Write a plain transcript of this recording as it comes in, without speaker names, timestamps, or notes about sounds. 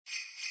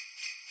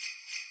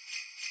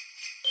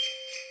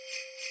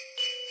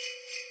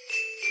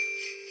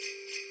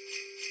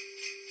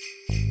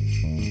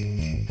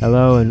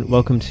Hello and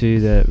welcome to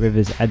the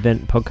Rivers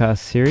Advent podcast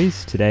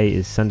series. Today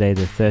is Sunday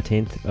the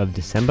 13th of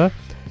December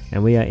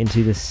and we are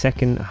into the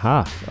second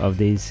half of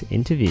these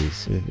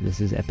interviews. This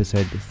is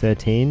episode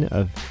 13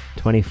 of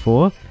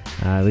 24.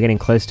 We're getting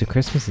close to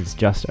Christmas. It's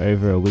just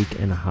over a week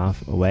and a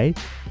half away.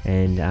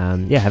 And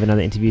have another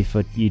interview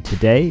for you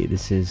today.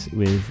 This is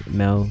with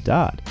Mel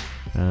Dart.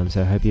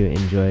 So I hope you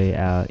enjoy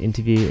our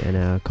interview and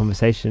our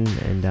conversation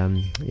and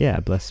are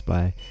blessed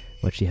by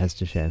what she has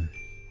to share.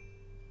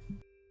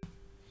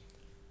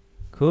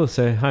 Cool.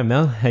 So, hi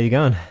Mel, how you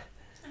going?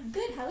 I'm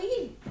good. How are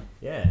you?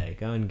 Yeah,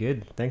 going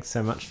good. Thanks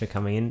so much for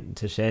coming in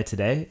to share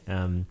today.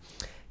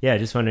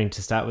 Just wondering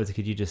to start with,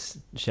 could you just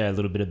share a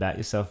little bit about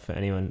yourself for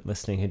anyone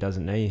listening who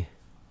doesn't know you?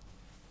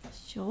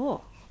 Sure.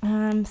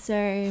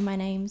 So my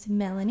name's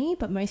Melanie,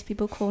 but most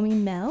people call me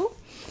Mel.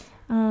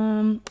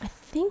 I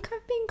think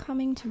I've been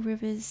coming to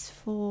Rivers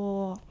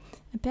for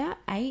about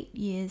 8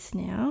 years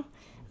now.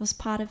 I was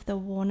part of the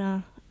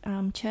Warner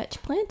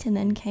church plant and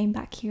then came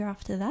back here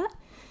after that.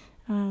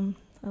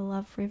 I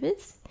love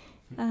Rivers.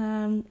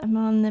 I'm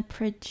on the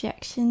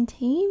projection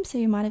team, so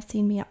you might have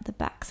seen me up the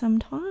back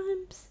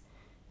sometimes.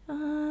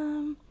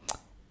 I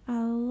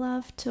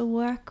love to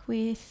work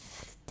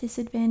with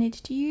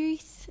disadvantaged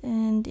youth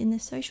and in the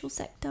social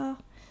sector.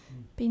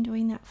 Been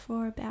doing that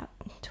for about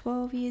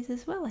 12 years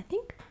as well, I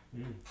think.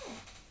 Yeah,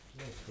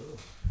 cool.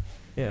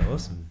 Yeah,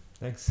 awesome.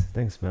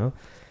 Thanks, Mel.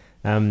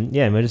 And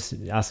we're just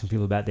asking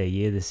people about their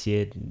year this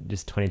year,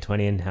 just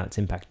 2020, and how it's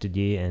impacted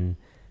you, and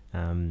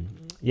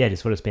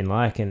just what it's been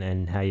like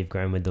and how you've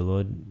grown with the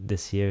Lord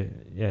this year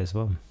as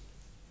well.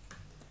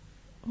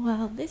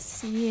 Well,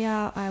 this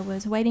year I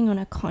was waiting on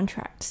a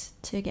contract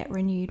to get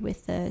renewed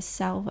with the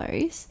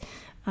Salvos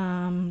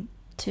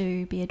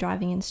to be a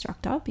driving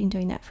instructor. I've been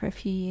doing that for a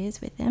few years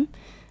with them.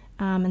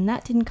 And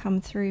that didn't come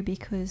through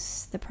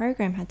because the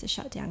program had to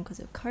shut down because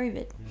of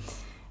COVID.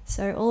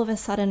 So all of a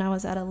sudden I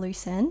was at a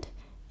loose end,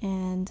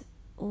 and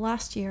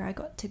last year I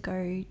got to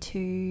go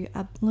to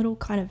a little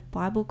kind of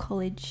Bible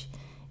college,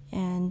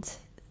 and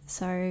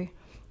so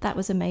that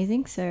was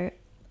amazing. So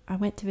I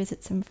went to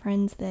visit some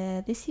friends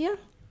there this year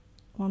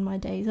on my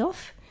days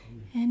off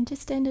and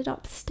just ended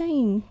up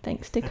staying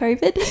thanks to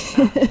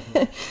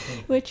COVID,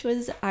 which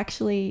was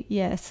actually,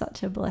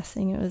 such a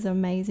blessing. It was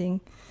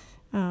amazing.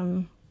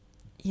 I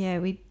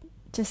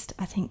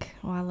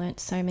learnt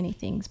so many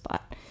things,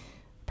 but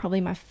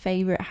probably my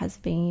favorite has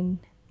been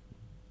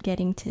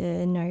getting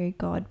to know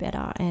God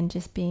better and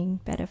just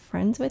being better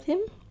friends with him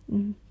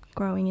and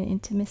growing in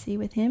intimacy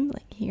with him,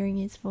 like hearing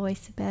his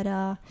voice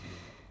better,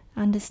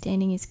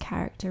 understanding his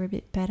character a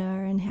bit better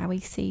and how he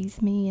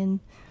sees me. And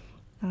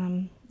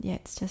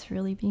it's just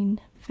really been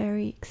a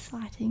very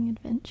exciting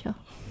adventure.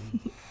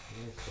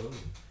 Cool.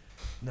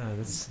 No,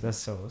 that's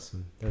so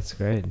awesome. That's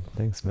great.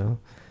 Thanks, Mel.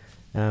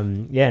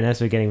 And as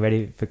we're getting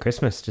ready for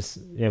Christmas, just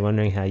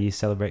wondering how you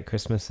celebrate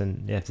Christmas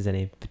and if there's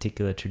any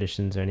particular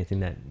traditions or anything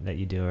that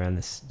you do around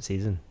this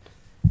season.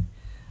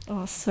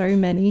 Oh, so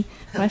many.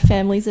 My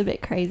family's a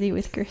bit crazy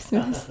with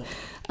Christmas.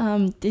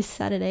 This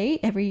Saturday,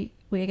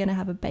 we're going to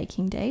have a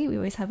baking day. We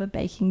always have a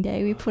baking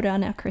day. We put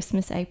on our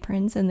Christmas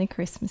aprons and the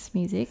Christmas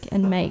music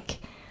and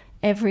make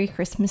every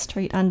Christmas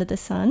treat under the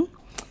sun.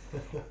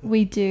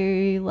 We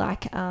do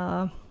like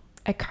a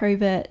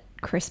covert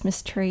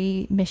Christmas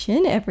tree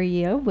mission every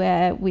year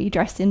where we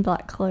dress in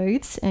black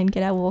clothes and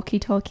get our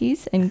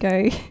walkie-talkies and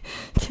go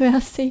to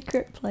our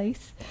secret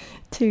place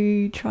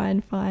to try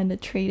and find a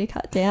tree to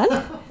cut down.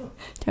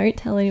 Don't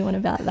tell anyone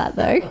about that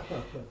though.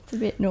 It's a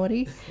bit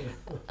naughty.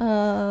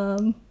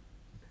 Lots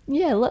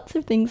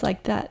of things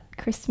like that.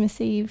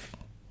 Christmas Eve,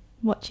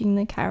 watching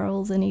the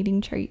carols and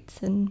eating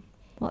treats, and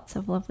lots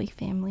of lovely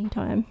family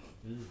time.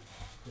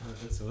 Oh,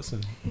 that's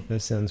awesome.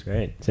 That sounds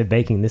great. So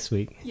baking this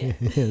week. Yeah.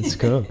 That's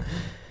cool.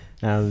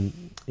 And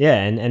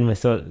we're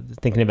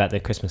thinking about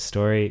the Christmas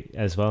story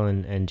as well,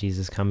 and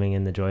Jesus coming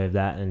and the joy of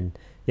that, and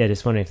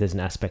just wondering if there's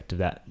an aspect of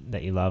that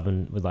you love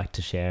and would like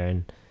to share,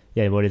 and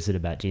what is it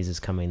about Jesus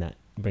coming that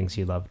brings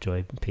you love,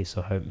 joy, peace,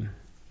 or hope?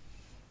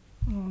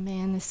 Oh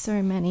man, there's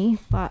so many,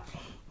 but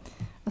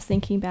I was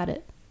thinking about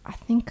it. I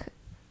think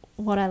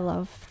what I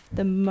love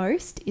the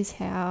most is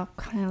how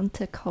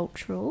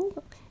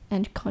countercultural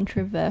and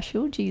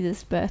controversial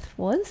Jesus' birth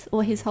was,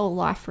 or his whole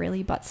life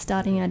really, but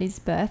starting at his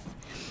birth,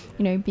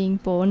 being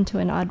born to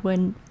an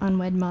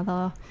unwed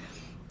mother.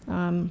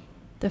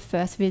 The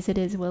first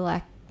visitors were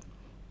like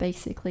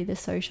basically the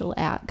social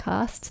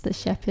outcasts, the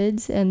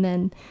shepherds, and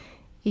then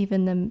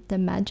even the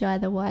magi,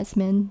 the wise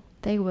men,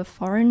 they were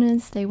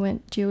foreigners, they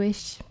weren't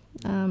Jewish,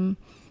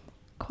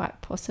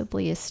 quite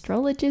possibly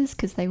astrologers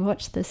because they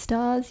watched the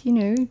stars,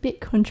 a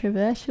bit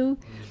controversial.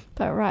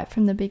 But right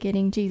from the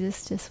beginning,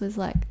 Jesus just was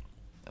like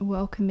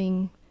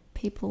welcoming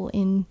people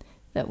in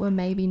that were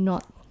maybe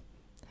not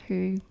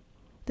who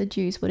the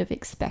Jews would have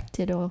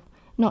expected, or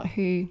not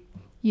who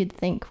you'd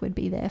think would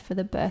be there for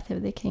the birth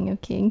of the King of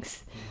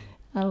Kings.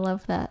 I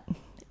love that.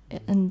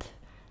 And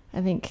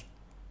I think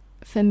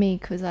for me,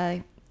 because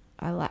I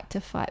like to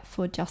fight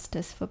for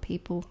justice for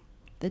people,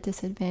 the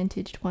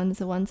disadvantaged ones,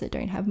 the ones that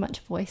don't have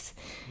much voice,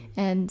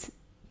 and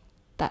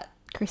that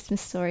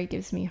Christmas story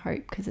gives me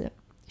hope because it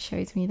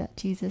shows me that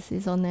Jesus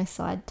is on their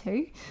side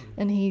too,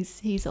 and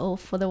he's all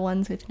for the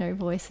ones with no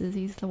voices.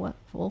 He's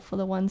all for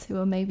the ones who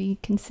are maybe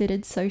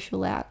considered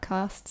social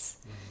outcasts.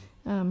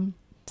 So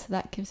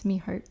that gives me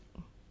hope,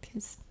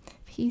 because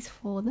if he's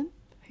for them,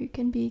 who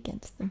can be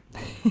against them?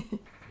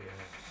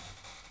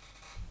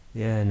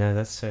 Yeah, no,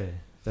 that's so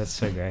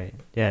great.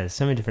 Yeah, there's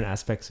so many different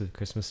aspects of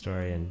Christmas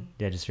story, and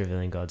just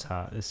revealing God's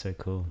heart is so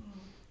cool.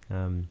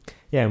 And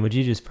would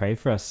you just pray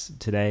for us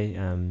today?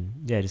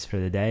 Just for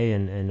the day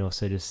and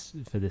also just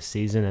for this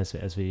season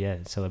as we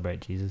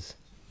celebrate Jesus.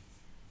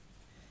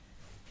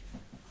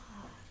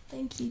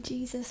 Thank you,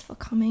 Jesus, for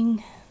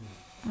coming.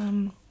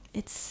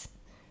 It's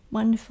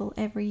wonderful.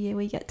 Every year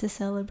we get to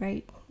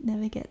celebrate.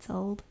 Never gets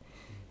old.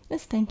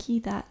 Just thank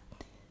you that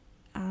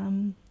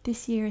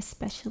this year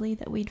especially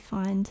that we'd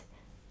find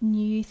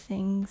new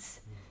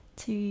things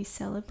to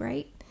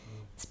celebrate.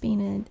 It's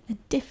been a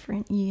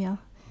different year.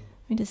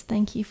 We just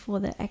thank you for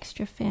the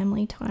extra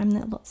family time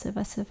that lots of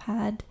us have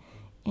had,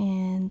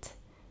 and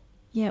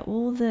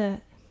all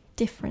the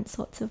different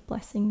sorts of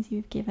blessings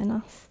you've given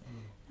us.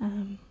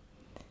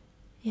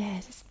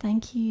 Just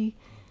thank you.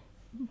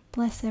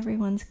 Bless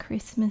everyone's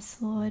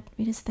Christmas, Lord.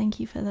 We just thank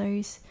you for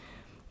those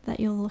that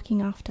you're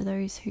looking after,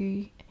 those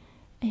who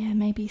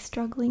may be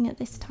struggling at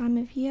this time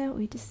of year.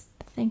 We just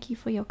thank you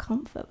for your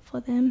comfort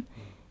for them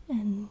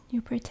and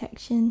your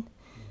protection.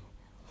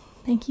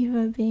 Thank you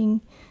for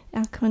being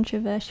our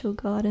controversial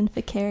God and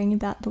for caring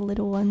about the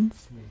little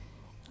ones.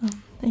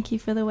 Thank you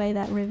for the way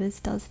that Rivers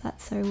does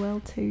that so well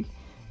too.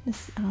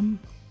 Just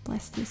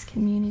bless this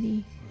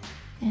community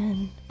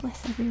and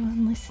bless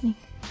everyone listening.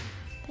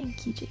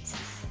 Thank you,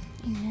 Jesus.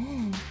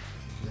 Amen.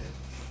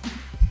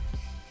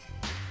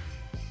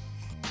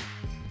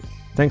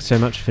 Thanks so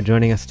much for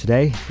joining us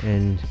today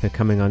and for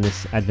coming on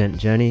this Advent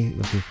journey.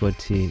 Looking forward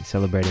to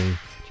celebrating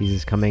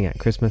Jesus coming at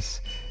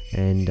Christmas.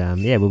 And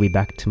we'll be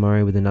back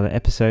tomorrow with another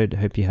episode.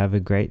 Hope you have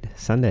a great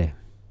Sunday.